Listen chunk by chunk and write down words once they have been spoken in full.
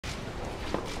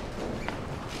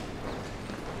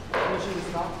いで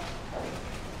すか。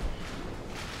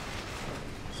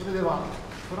それでは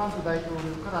トランプ大統領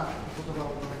からお言葉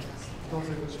をいただきます。どうぞ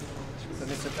よろしくお願いします。So,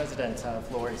 Mr. President,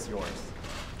 floor is yours.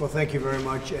 Well, thank you very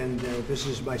much, and this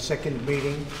is my second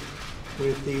meeting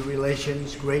with the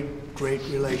relations, great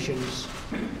relations,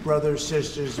 brothers,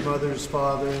 sisters, mothers,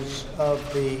 fathers of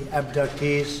the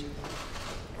abductees.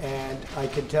 And I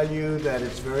can tell you that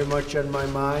it's very much on my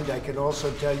mind. I can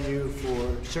also tell you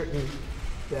for certain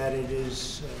that it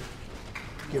is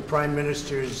your Prime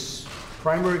Minister's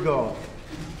primary goal.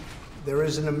 There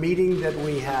isn't a meeting that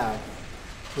we have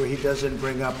where he doesn't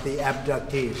bring up the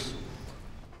abductees.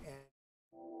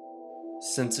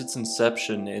 Since its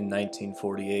inception in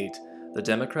 1948, the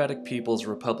Democratic People's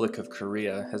Republic of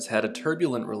Korea has had a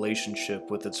turbulent relationship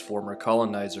with its former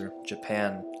colonizer,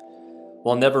 Japan.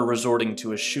 While never resorting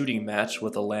to a shooting match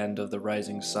with the land of the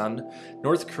rising sun,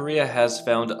 North Korea has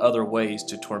found other ways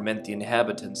to torment the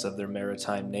inhabitants of their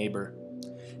maritime neighbor.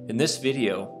 In this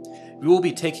video, we will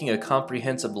be taking a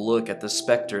comprehensive look at the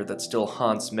specter that still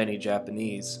haunts many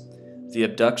Japanese: the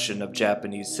abduction of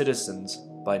Japanese citizens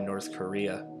by North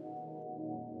Korea.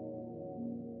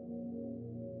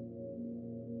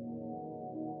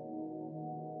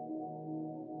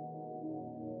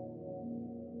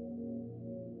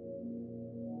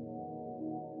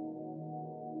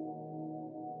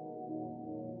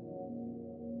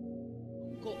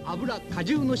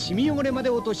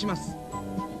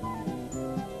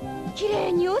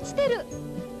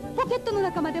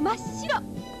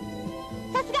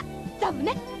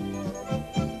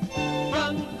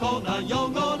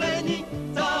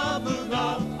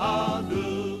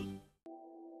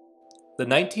 The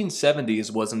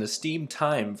 1970s was an esteemed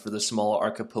time for the small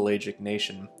archipelagic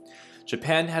nation.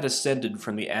 Japan had ascended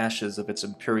from the ashes of its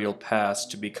imperial past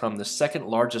to become the second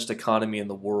largest economy in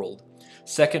the world,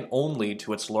 second only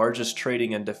to its largest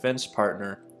trading and defense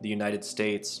partner, the United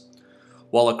States.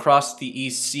 While across the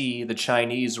East Sea, the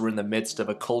Chinese were in the midst of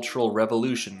a cultural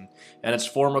revolution, and its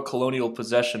former colonial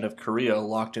possession of Korea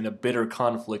locked in a bitter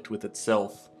conflict with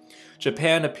itself.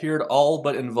 Japan appeared all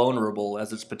but invulnerable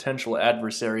as its potential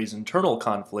adversaries' internal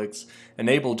conflicts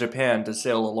enabled Japan to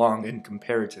sail along in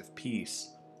comparative peace.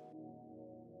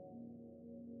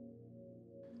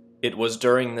 It was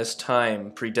during this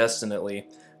time, predestinately,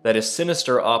 that a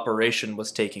sinister operation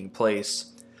was taking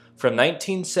place. From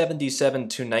 1977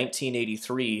 to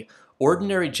 1983,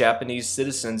 ordinary Japanese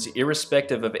citizens,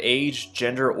 irrespective of age,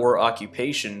 gender, or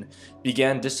occupation,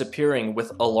 began disappearing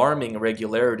with alarming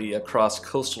regularity across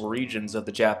coastal regions of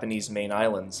the Japanese main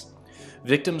islands.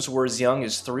 Victims were as young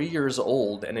as 3 years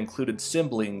old and included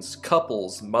siblings,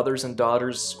 couples, mothers and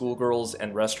daughters, schoolgirls,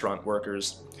 and restaurant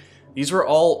workers. These were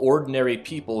all ordinary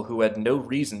people who had no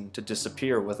reason to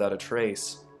disappear without a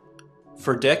trace.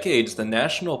 For decades, the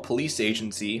National Police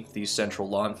Agency, the central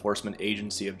law enforcement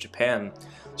agency of Japan,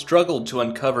 struggled to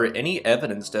uncover any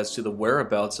evidence as to the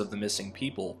whereabouts of the missing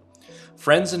people.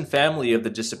 Friends and family of the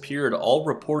disappeared all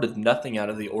reported nothing out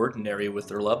of the ordinary with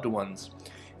their loved ones.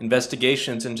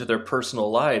 Investigations into their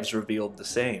personal lives revealed the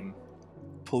same.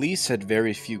 Police had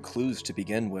very few clues to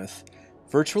begin with.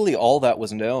 Virtually all that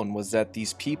was known was that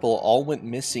these people all went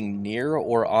missing near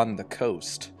or on the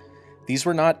coast. These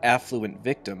were not affluent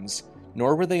victims,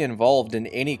 nor were they involved in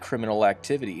any criminal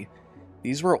activity.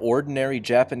 These were ordinary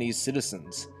Japanese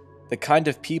citizens, the kind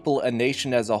of people a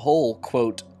nation as a whole,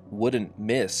 quote, wouldn't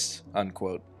miss,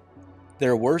 unquote.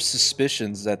 There were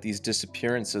suspicions that these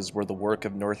disappearances were the work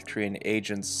of North Korean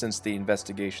agents since the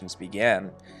investigations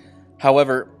began.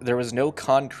 However, there was no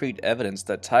concrete evidence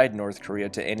that tied North Korea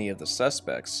to any of the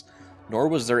suspects, nor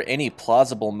was there any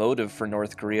plausible motive for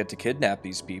North Korea to kidnap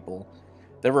these people.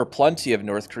 There were plenty of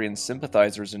North Korean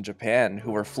sympathizers in Japan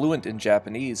who were fluent in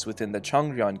Japanese within the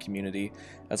Jong-Il community,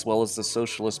 as well as the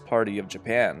Socialist Party of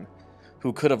Japan,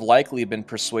 who could have likely been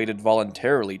persuaded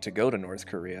voluntarily to go to North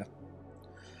Korea.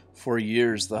 For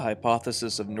years, the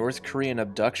hypothesis of North Korean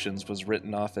abductions was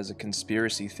written off as a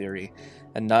conspiracy theory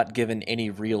and not given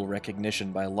any real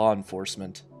recognition by law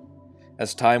enforcement.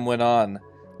 As time went on,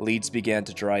 leads began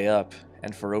to dry up,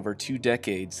 and for over 2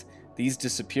 decades, these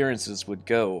disappearances would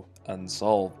go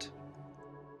unsolved.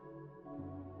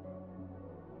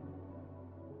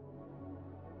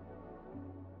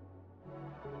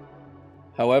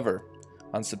 However,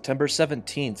 on September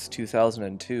 17,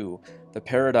 2002, the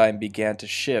paradigm began to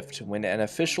shift when an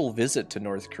official visit to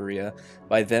North Korea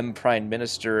by then Prime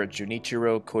Minister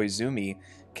Junichiro Koizumi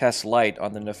cast light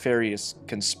on the nefarious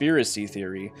conspiracy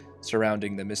theory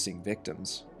surrounding the missing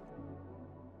victims.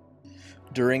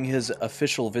 During his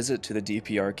official visit to the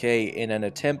DPRK in an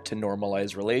attempt to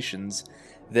normalize relations,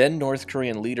 Then North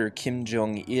Korean leader Kim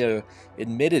Jong-Il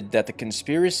admitted that the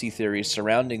conspiracy theory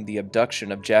surrounding the abduction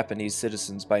of Japanese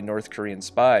citizens by North Korean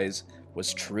spies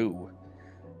was true.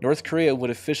 North Korea would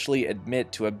officially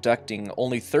admit to abducting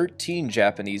only 13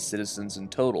 Japanese citizens in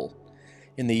total.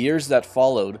 In the years that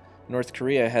followed, North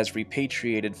Korea has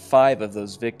repatriated 5 of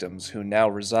those victims who now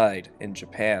reside in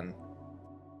Japan.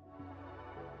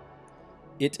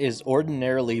 It is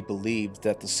ordinarily believed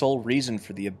that the sole reason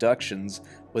for the abductions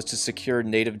was to secure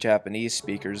native Japanese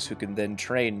speakers who could then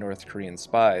train North Korean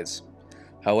spies.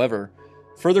 However,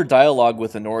 further dialogue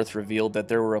with the North revealed that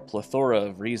there were a plethora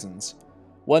of reasons.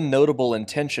 One notable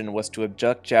intention was to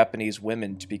abduct Japanese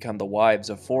women to become the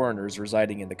wives of foreigners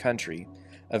residing in the country,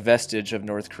 a vestige of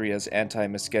North Korea's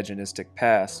anti-misogynistic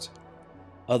past.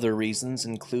 Other reasons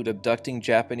include abducting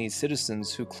Japanese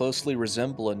citizens who closely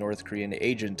resemble a North Korean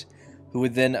agent who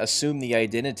would then assume the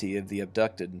identity of the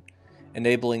abducted,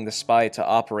 enabling the spy to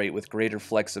operate with greater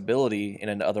flexibility in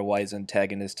an otherwise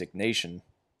antagonistic nation.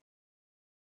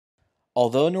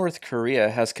 Although North Korea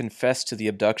has confessed to the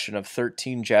abduction of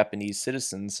 13 Japanese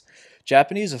citizens,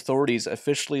 Japanese authorities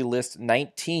officially list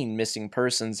 19 missing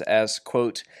persons as,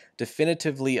 quote,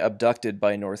 definitively abducted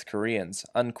by North Koreans,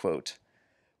 unquote,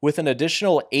 with an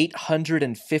additional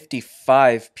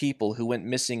 855 people who went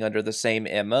missing under the same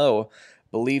MO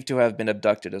believed to have been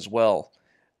abducted as well,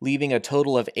 leaving a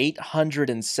total of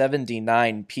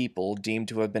 879 people deemed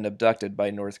to have been abducted by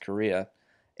North Korea,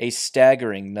 a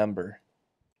staggering number.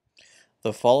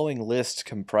 The following list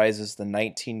comprises the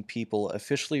 19 people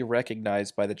officially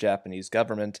recognized by the Japanese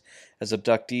government as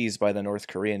abductees by the North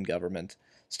Korean government,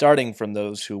 starting from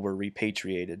those who were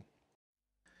repatriated.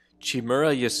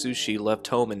 Chimura Yasushi left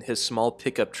home in his small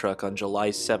pickup truck on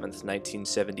July 7,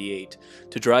 1978,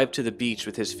 to drive to the beach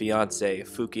with his fiancée,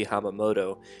 Fuki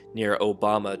Hamamoto, near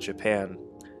Obama, Japan.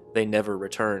 They never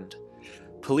returned.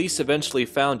 Police eventually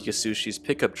found Yasushi's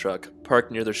pickup truck,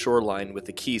 parked near the shoreline with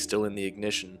the key still in the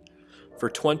ignition. For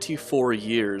 24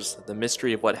 years, the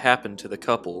mystery of what happened to the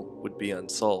couple would be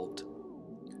unsolved.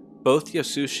 Both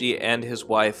Yasushi and his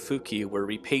wife Fuki were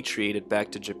repatriated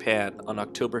back to Japan on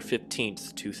October 15,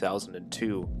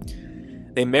 2002.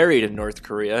 They married in North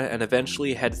Korea and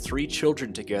eventually had 3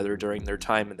 children together during their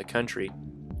time in the country.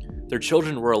 Their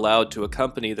children were allowed to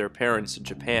accompany their parents in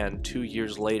Japan 2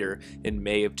 years later in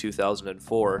May of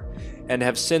 2004 and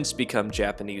have since become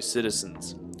Japanese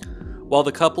citizens. While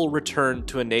the couple returned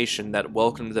to a nation that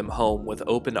welcomed them home with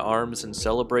open arms and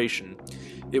celebration,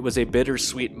 it was a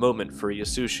bittersweet moment for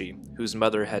Yasushi, whose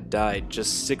mother had died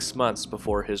just 6 months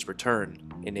before his return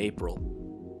in April.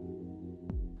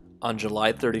 On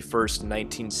July 31,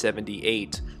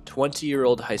 1978,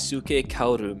 20-year-old Haisuke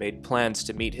Kaoru made plans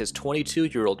to meet his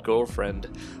 22-year-old girlfriend,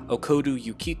 Okodu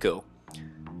Yukiko.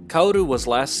 Kaoru was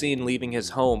last seen leaving his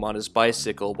home on his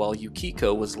bicycle while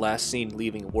Yukiko was last seen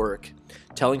leaving work,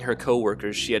 telling her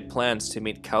co-workers she had plans to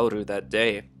meet Kaoru that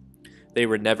day. They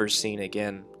were never seen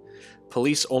again.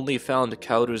 Police only found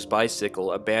Kaoru's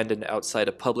bicycle abandoned outside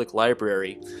a public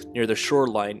library near the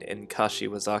shoreline in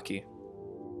Kashiwazaki.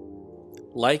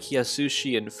 Like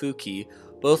Yasushi and Fuki,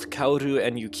 both Kaoru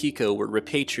and Yukiko were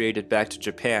repatriated back to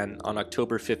Japan on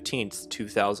October 15,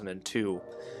 2002.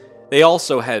 They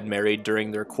also had married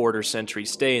during their quarter-century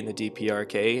stay in the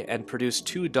DPRK and produced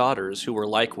 2 daughters who were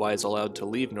likewise allowed to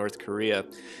leave North Korea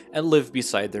and live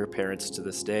beside their parents to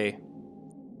this day.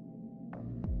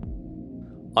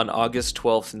 On August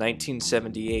 12,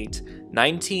 1978,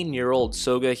 19-year-old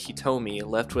Soga Hitomi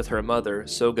left with her mother,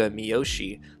 Soga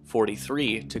Miyoshi,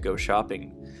 43, to go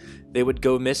shopping. They would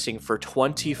go missing for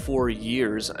 24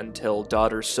 years until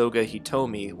daughter Soga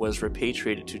Hitomi was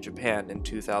repatriated to Japan in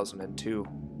 2002.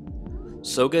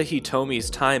 Soga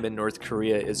Hitomi's time in North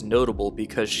Korea is notable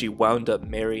because she wound up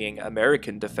marrying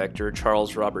American defector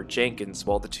Charles Robert Jenkins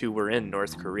while the two were in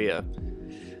North Korea.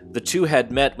 The two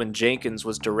had met when Jenkins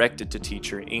was directed to teach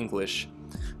her English.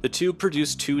 The two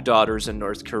produced 2 daughters in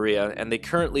North Korea, and they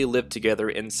currently live together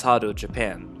in Sado,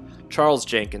 Japan. Charles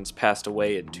Jenkins passed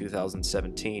away in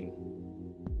 2017.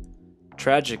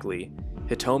 Tragically,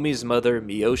 Hitomi's mother,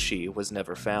 Miyoshi, was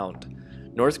never found.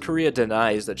 North Korea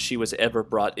denies that she was ever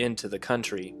brought into the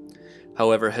country.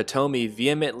 However, Hitomi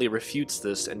vehemently refutes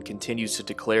this and continues to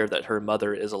declare that her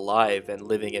mother is alive and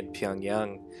living in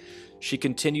Pyongyang. She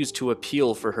continues to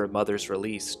appeal for her mother's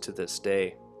release to this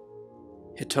day.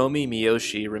 Hitomi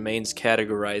Miyoshi remains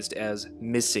categorized as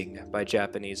missing by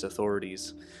Japanese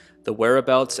authorities. The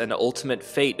whereabouts and ultimate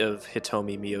fate of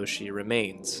Hitomi Miyoshi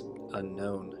remains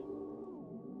unknown.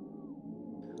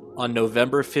 On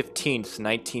November 15,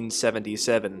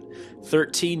 1977,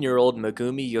 13-year-old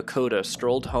Megumi Yokota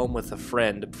strolled home with a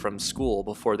friend from school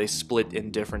before they split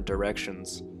in different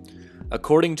directions.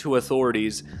 According to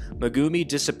authorities, Megumi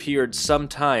disappeared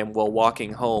sometime while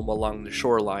walking home along the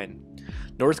shoreline.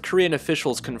 North Korean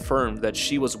officials confirmed that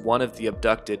she was one of the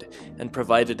abducted and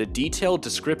provided a detailed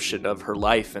description of her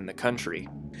life in the country.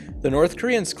 The North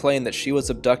Koreans claim that she was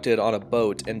abducted on a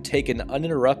boat and taken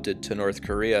uninterrupted to North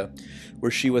Korea,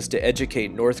 where she was to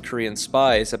educate North Korean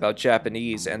spies about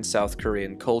Japanese and South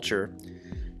Korean culture.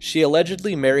 She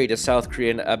allegedly married a South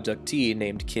Korean abductee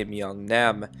named Kim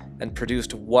Young-nam and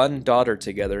produced one daughter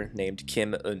together named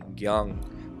Kim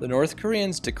Eun-gyung. The North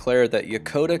Koreans declared that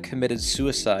Yokota committed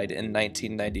suicide in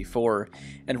 1994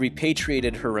 and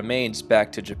repatriated her remains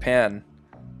back to Japan.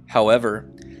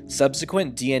 However,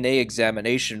 subsequent DNA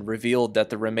examination revealed that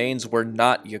the remains were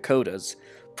not Yokota's,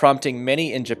 prompting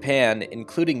many in Japan,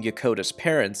 including Yokota's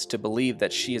parents, to believe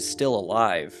that she is still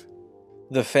alive.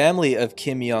 The family of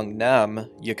Kim Young-nam,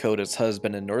 Yokota's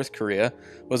husband in North Korea,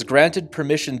 was granted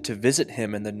permission to visit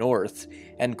him in the north,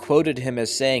 and quoted him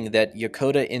as saying that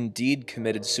Yokota indeed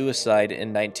committed suicide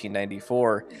in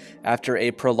 1994 after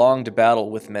a prolonged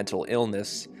battle with mental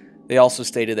illness. They also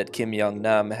stated that Kim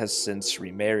Young-nam has since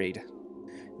remarried.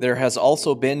 There has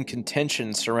also been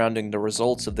contention surrounding the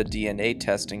results of the DNA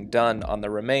testing done on the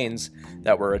remains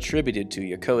that were attributed to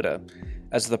Yokota,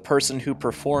 as the person who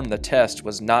performed the test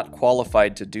was not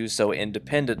qualified to do so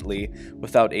independently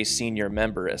without a senior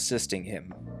member assisting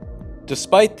him.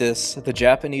 Despite this, the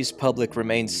Japanese public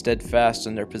remains steadfast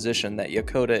in their position that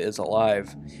Yokota is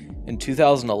alive. In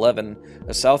 2011,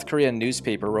 a South Korean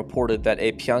newspaper reported that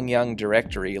a Pyongyang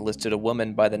directory listed a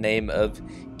woman by the name of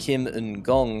Kim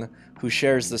Eun-gong who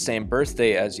shares the same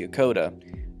birthday as Yokota,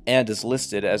 and is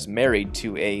listed as married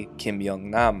to a Kim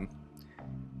Young-nam.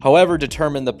 However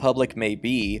determined the public may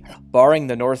be, barring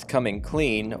the North coming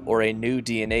clean or a new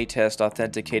DNA test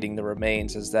authenticating the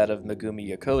remains as that of Megumi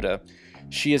Yokota,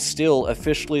 she is still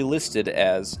officially listed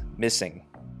as missing.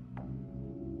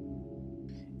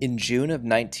 In June of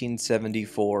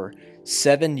 1974,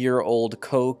 7-year-old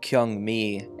Ko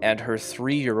Kyung-mi and her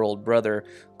 3-year-old brother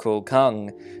Ko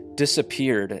Kang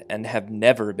disappeared and have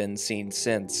never been seen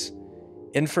since.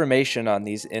 Information on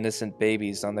these innocent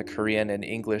babies on the Korean and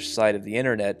English side of the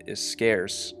internet is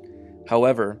scarce.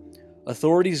 However,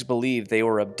 authorities believe they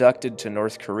were abducted to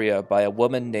North Korea by a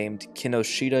woman named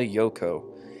Kinoshita Yoko,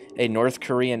 a North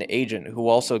Korean agent who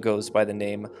also goes by the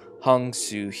name Hong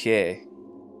Soo-hye.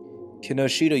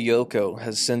 Kinoshita Yoko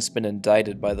has since been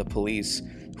indicted by the police,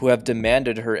 who have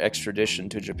demanded her extradition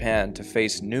to Japan to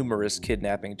face numerous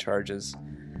kidnapping charges.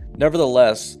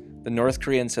 Nevertheless, the North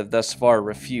Koreans have thus far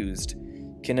refused.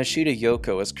 Kinoshita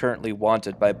Yoko is currently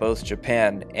wanted by both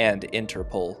Japan and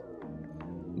Interpol.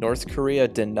 North Korea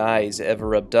denies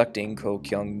ever abducting Ko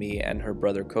Kyung-mi and her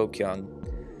brother Ko Kyung.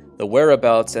 The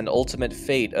whereabouts and ultimate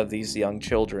fate of these young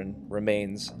children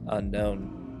remains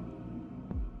unknown.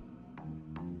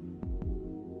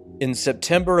 In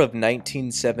September of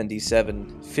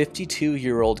 1977,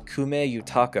 52-year-old Kume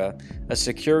Yutaka, a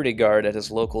security guard at his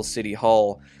local city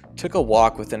hall, took a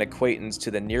walk with an acquaintance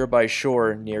to the nearby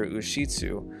shore near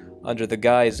Ushitsu, under the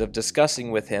guise of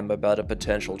discussing with him about a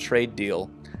potential trade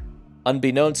deal.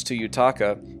 Unbeknownst to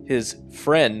Yutaka, his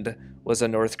friend was a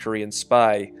North Korean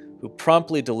spy, who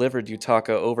promptly delivered Yutaka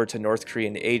over to North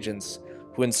Korean agents,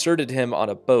 who inserted him on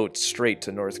a boat straight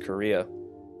to North Korea.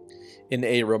 In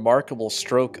a remarkable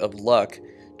stroke of luck,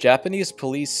 Japanese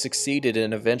police succeeded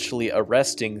in eventually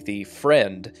arresting the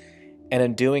friend, and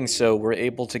in doing so were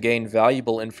able to gain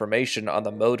valuable information on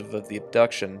the motive of the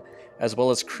abduction, as well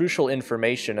as crucial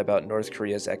information about North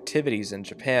Korea's activities in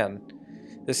Japan.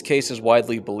 This case is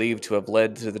widely believed to have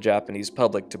led to the Japanese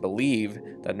public to believe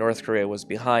that North Korea was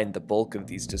behind the bulk of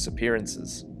these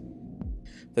disappearances.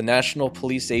 The National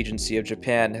Police Agency of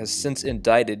Japan has since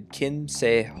indicted Kim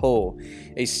Se-ho,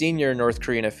 a senior North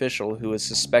Korean official who is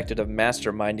suspected of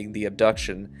masterminding the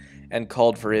abduction, and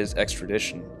called for his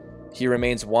extradition. He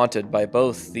remains wanted by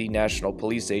both the National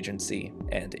Police Agency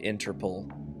and Interpol.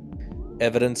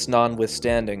 Evidence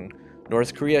notwithstanding,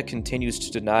 North Korea continues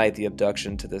to deny the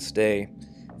abduction to this day.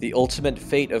 The ultimate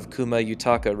fate of Kuma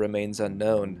Yutaka remains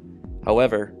unknown.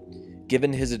 However,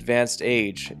 given his advanced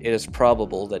age, it is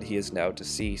probable that he is now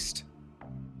deceased.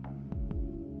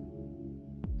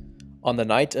 On the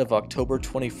night of October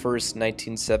 21,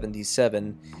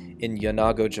 1977, in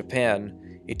Yanago,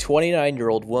 Japan, a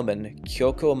 29-year-old woman,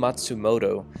 Kyoko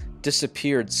Matsumoto,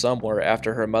 disappeared somewhere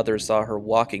after her mother saw her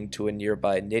walking to a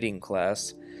nearby knitting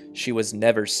class. She was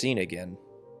never seen again.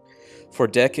 For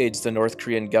decades, the North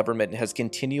Korean government has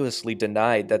continuously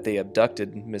denied that they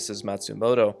abducted Mrs.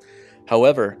 Matsumoto.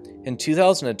 However, in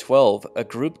 2012, a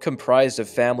group comprised of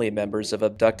family members of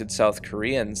abducted South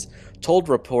Koreans told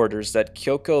reporters that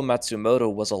Kyoko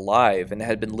Matsumoto was alive and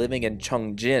had been living in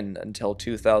Chongjin until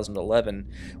 2011,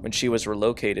 when she was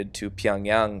relocated to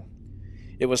Pyongyang.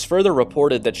 It was further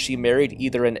reported that she married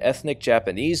either an ethnic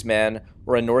Japanese man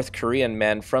or a North Korean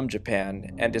man from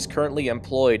Japan, and is currently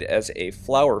employed as a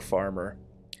flower farmer.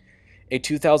 A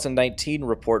 2019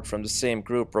 report from the same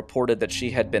group reported that she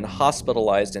had been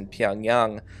hospitalized in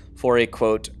Pyongyang for a,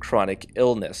 quote, chronic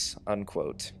illness,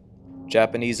 unquote.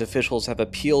 Japanese officials have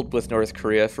appealed with North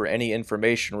Korea for any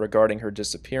information regarding her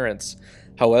disappearance.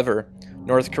 However,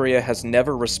 North Korea has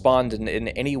never responded in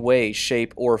any way,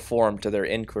 shape, or form to their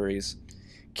inquiries.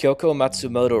 Kyoko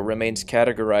Matsumoto remains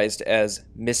categorized as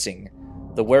missing.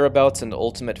 The whereabouts and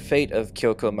ultimate fate of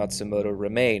Kyoko Matsumoto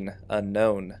remain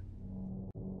unknown.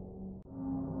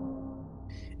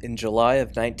 In July of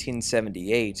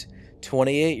 1978,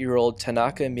 28-year-old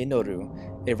Tanaka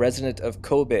Minoru, a resident of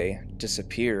Kobe,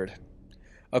 disappeared.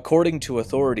 According to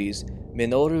authorities,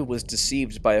 Minoru was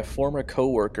deceived by a former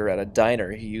co-worker at a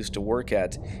diner he used to work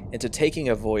at into taking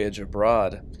a voyage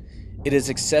abroad. It is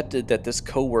accepted that this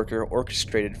co-worker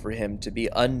orchestrated for him to be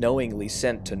unknowingly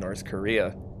sent to North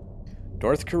Korea.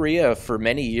 North Korea for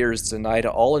many years denied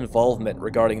all involvement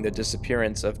regarding the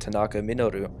disappearance of Tanaka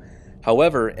Minoru.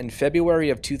 However, in February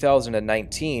of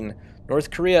 2019, North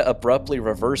Korea abruptly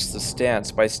reversed the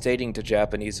stance by stating to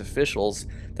Japanese officials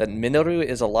that Minoru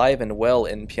is alive and well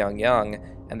in Pyongyang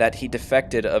and that he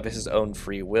defected of his own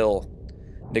free will.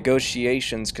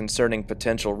 Negotiations concerning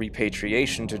potential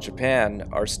repatriation to Japan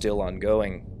are still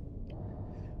ongoing.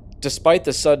 Despite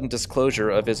the sudden disclosure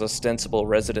of his ostensible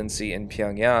residency in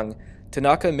Pyongyang,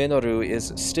 Tanaka Minoru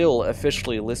is still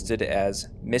officially listed as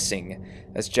missing,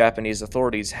 as Japanese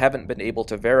authorities haven't been able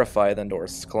to verify the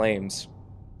North's claims.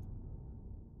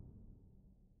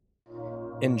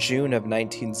 In June of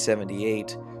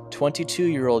 1978,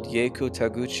 22-year-old Yeiko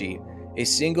Taguchi, a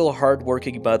single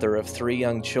hard-working mother of 3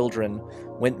 young children,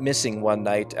 went missing one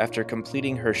night after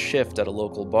completing her shift at a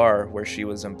local bar where she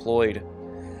was employed.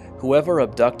 Whoever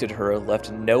abducted her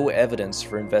left no evidence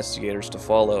for investigators to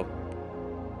follow.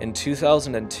 In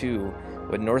 2002,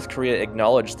 when North Korea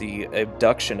acknowledged the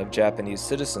abduction of Japanese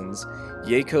citizens,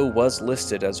 Yeiko was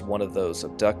listed as one of those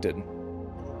abducted.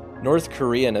 North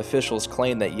Korean officials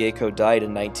claim that Yeiko died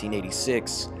in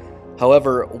 1986.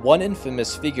 However, one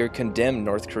infamous figure condemned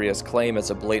North Korea's claim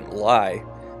as a blatant lie.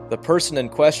 The person in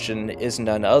question is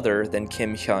none other than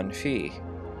Kim Hyun-hee.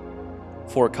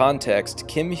 For context,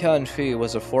 Kim Hyun-hee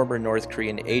was a former North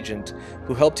Korean agent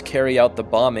who helped carry out the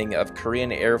bombing of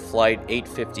Korean Air Flight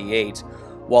 858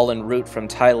 while en route from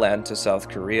Thailand to South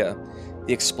Korea.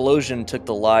 The explosion took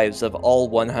the lives of all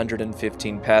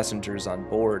 115 passengers on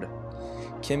board.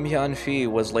 Kim Hyun-hee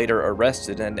was later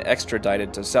arrested and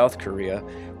extradited to South Korea,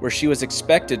 where she was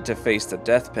expected to face the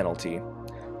death penalty.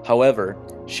 However,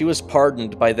 she was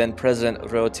pardoned by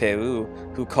then-President Roh Tae-woo,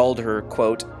 who called her,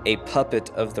 quote, a puppet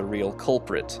of the real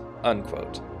culprit,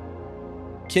 unquote.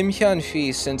 Kim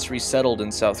Hyun-hee since resettled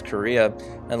in South Korea,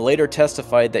 and later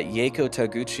testified that Yeiko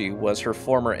Taguchi was her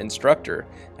former instructor,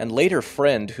 and later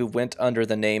friend who went under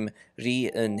the name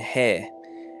Ri Eun-hye,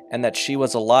 and that she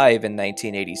was alive in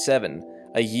 1987,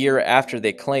 a year after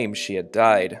they claimed she had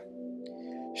died.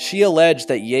 She alleged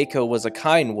that Yeiko was a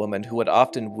kind woman who would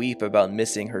often weep about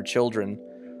missing her children.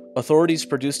 Authorities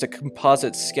produced a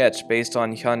composite sketch based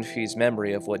on Hyun-hee's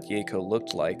memory of what Yeiko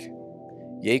looked like.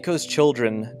 Yeiko's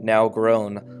children, now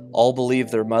grown, all believe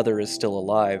their mother is still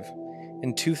alive.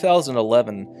 In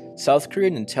 2011, South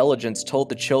Korean intelligence told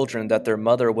the children that their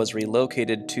mother was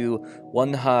relocated to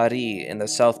Wonha-ri in the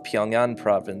South Pyongan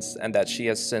province and that she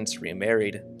has since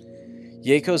remarried.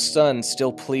 Yeiko's son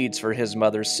still pleads for his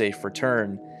mother's safe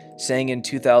return, saying in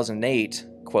 2008,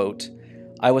 quote,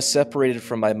 I was separated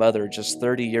from my mother just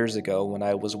 30 years ago when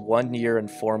I was 1 year and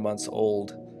 4 months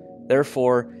old.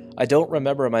 Therefore, I don't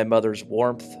remember my mother's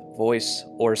warmth, voice,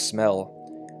 or smell.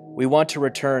 We want to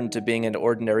return to being an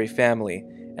ordinary family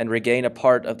and regain a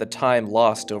part of the time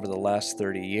lost over the last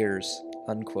 30 years,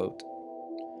 unquote.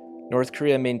 North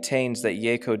Korea maintains that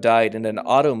Yeiko died in an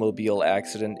automobile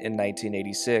accident in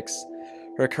 1986.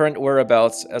 Her current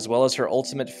whereabouts, as well as her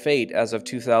ultimate fate as of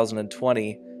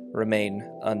 2020, remain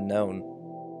unknown.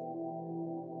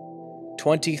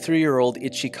 23-year-old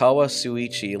Ichikawa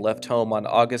Suichi left home on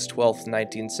August 12,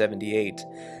 1978,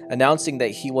 announcing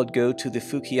that he would go to the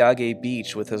Fukiage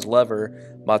beach with his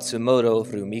lover, Matsumoto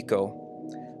Rumiko.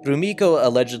 Rumiko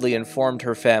allegedly informed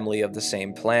her family of the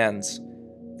same plans.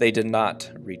 They did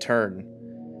not return.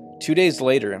 2 days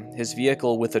later, his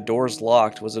vehicle with the doors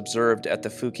locked was observed at the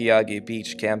Fukiage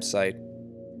beach campsite.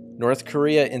 North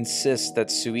Korea insists that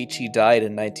Suichi died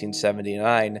in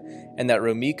 1979 and that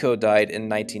Rumiko died in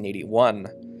 1981.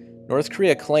 North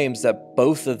Korea claims that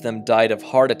both of them died of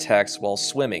heart attacks while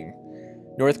swimming.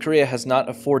 North Korea has not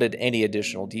afforded any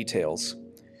additional details.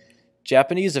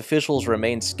 Japanese officials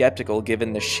remain skeptical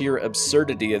given the sheer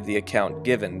absurdity of the account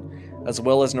given, as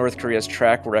well as North Korea's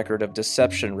track record of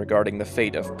deception regarding the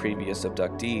fate of previous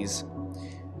abductees.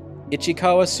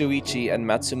 Ichikawa Suichi and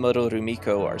Matsumoto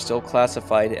Rumiko are still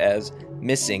classified as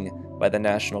missing by the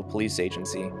National Police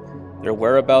Agency. Their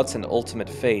whereabouts and ultimate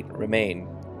fate remain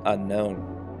unknown.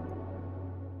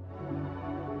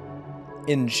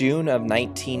 In June of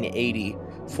 1980,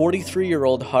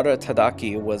 43-year-old Hara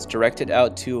Tadaki was directed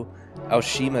out to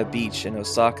Aoshima Beach in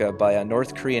Osaka by a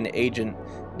North Korean agent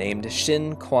named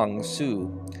Shin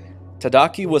Kwang-soo.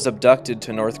 Tadaki was abducted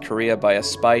to North Korea by a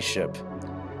spy ship.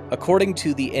 According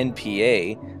to the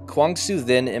NPA, Kwang-soo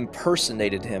then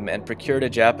impersonated him and procured a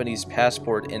Japanese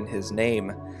passport in his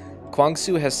name.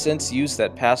 Kwang-soo has since used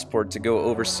that passport to go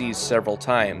overseas several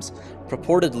times,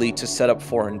 purportedly to set up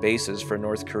foreign bases for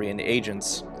North Korean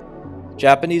agents.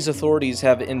 Japanese authorities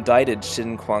have indicted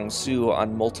Shin Kwang-soo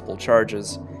on multiple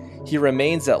charges. He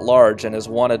remains at large and is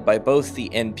wanted by both the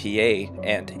NPA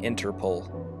and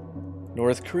Interpol.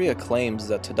 North Korea claims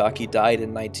that Tadaki died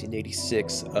in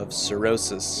 1986 of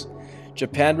cirrhosis.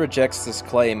 Japan rejects this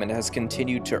claim and has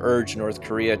continued to urge North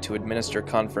Korea to administer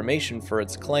confirmation for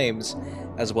its claims,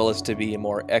 as well as to be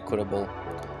more equitable.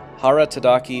 Hara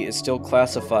Tadaki is still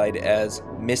classified as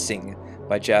missing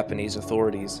by Japanese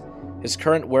authorities. His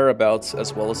current whereabouts,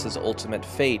 as well as his ultimate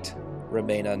fate,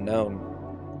 remain unknown.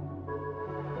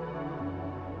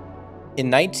 In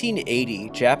 1980,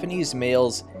 Japanese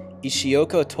males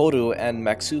Ishioka Toru and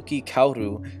Matsuki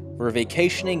Kaoru were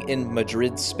vacationing in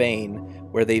Madrid, Spain,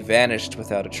 where they vanished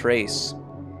without a trace.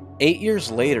 8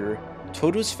 years later,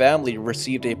 Toru's family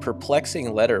received a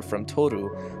perplexing letter from Toru,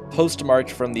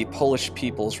 postmarked from the Polish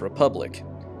People's Republic.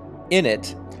 In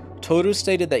it, Toru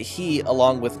stated that he,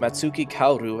 along with Matsuki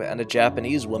Kaoru and a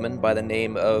Japanese woman by the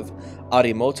name of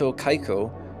Arimoto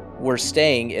Kaiko, were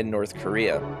staying in North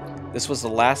Korea. This was the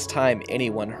last time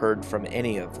anyone heard from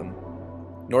any of them.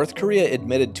 North Korea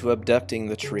admitted to abducting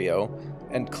the trio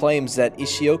and claims that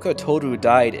Ishioka Toru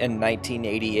died in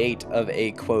 1988 of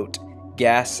a, quote,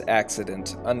 gas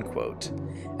accident, unquote,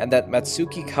 and that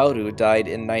Matsuki Kaoru died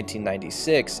in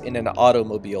 1996 in an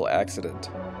automobile accident.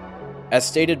 As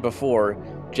stated before,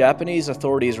 Japanese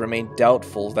authorities remain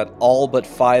doubtful that all but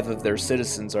 5 of their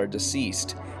citizens are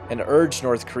deceased and urge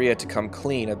North Korea to come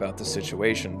clean about the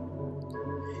situation.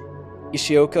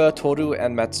 Ishioka Toru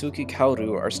and Matsuki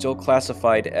Kaoru are still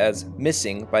classified as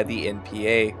missing by the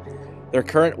NPA. Their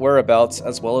current whereabouts,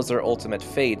 as well as their ultimate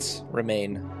fates,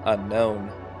 remain unknown.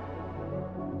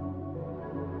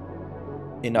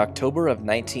 In October of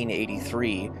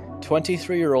 1983,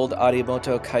 23-year-old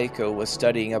Arimoto Kaiko was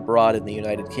studying abroad in the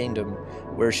United Kingdom,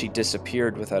 where she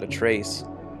disappeared without a trace.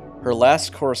 Her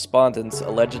last correspondence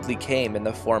allegedly came in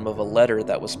the form of a letter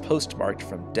that was postmarked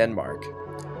from Denmark.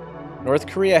 North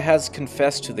Korea has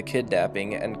confessed to the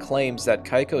kidnapping and claims that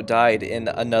Kaiko died in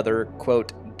another,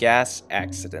 quote, gas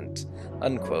accident,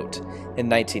 unquote, in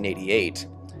 1988.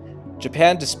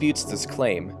 Japan disputes this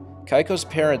claim. Kaiko's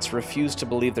parents refuse to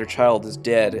believe their child is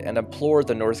dead and implore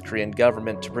the North Korean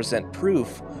government to present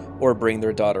proof or bring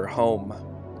their daughter home.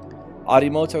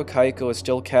 Arimoto Kaiko is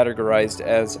still categorized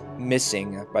as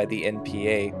missing by the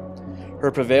NPA. Her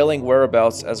prevailing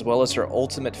whereabouts, as well as her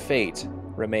ultimate fate,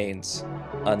 remains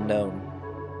unknown.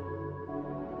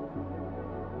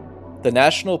 The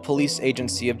National Police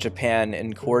Agency of Japan,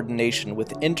 in coordination with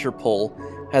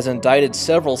Interpol, has indicted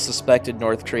several suspected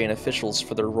North Korean officials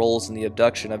for their roles in the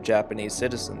abduction of Japanese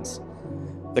citizens.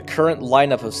 The current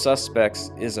lineup of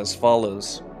suspects is as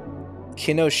follows: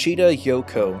 Kinoshita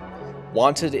Yoko,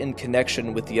 wanted in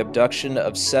connection with the abduction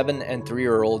of 7 and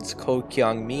 3-year-olds Ko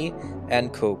Kyung-mi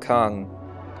and Ko Kang.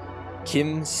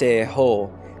 Kim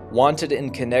Se-ho, wanted in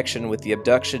connection with the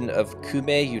abduction of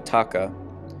Kume Yutaka.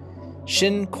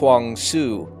 Shin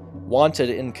Kwang-soo, wanted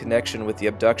in connection with the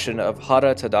abduction of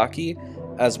Hara Tadaki,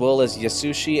 as well as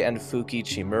Yasushi and Fuki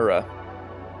Chimura.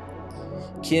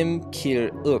 Kim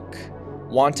Kil-uk,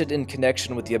 wanted in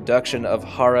connection with the abduction of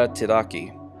Hara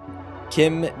Tadaki.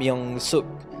 Kim Myung-suk,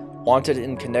 wanted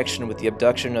in connection with the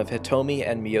abduction of Hitomi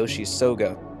and Miyoshi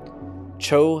Soga.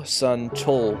 Cho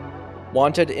Sun-chol,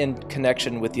 wanted in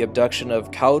connection with the abduction of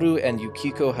Kaoru and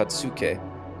Yukiko Hatsuke.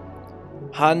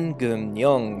 Han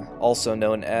Geum-young, also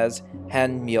known as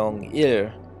Han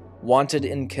Myong-il, wanted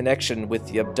in connection with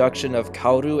the abduction of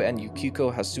Kaoru and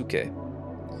Yukiko Hatsuke.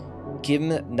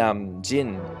 Kim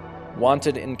Nam-jin,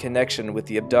 wanted in connection with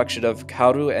the abduction of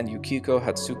Kaoru and Yukiko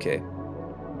Hatsuke.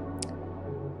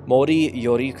 Mori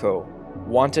Yoriko,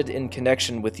 wanted in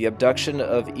connection with the abduction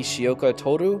of Ishioka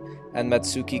Toru and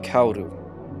Matsuki Kaoru.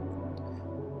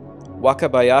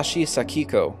 Wakabayashi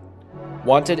Sakiko,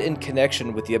 wanted in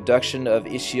connection with the abduction of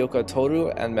Ishioka Toru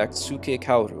and Matsuki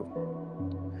Kaoru.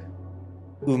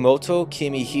 Umoto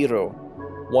Kimihiro,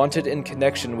 wanted in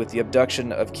connection with the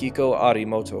abduction of Kiko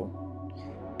Arimoto.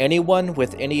 Anyone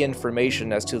with any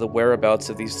information as to the whereabouts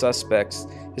of these suspects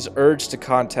is urged to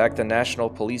contact the National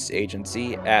Police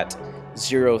Agency at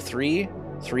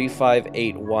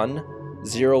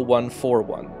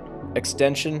 03-3581-0141,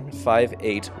 extension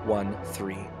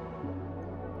 5813.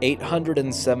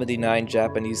 879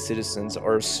 Japanese citizens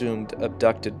are assumed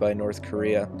abducted by North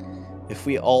Korea. If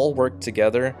we all work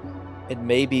together, it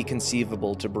may be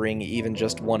conceivable to bring even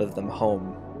just one of them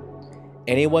home.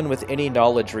 Anyone with any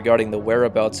knowledge regarding the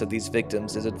whereabouts of these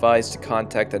victims is advised to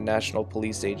contact the National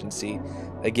Police Agency,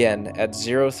 again at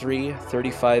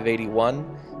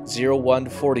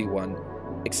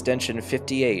 03-3581-0141, extension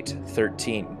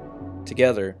 5813.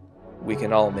 Together, we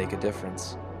can all make a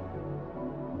difference.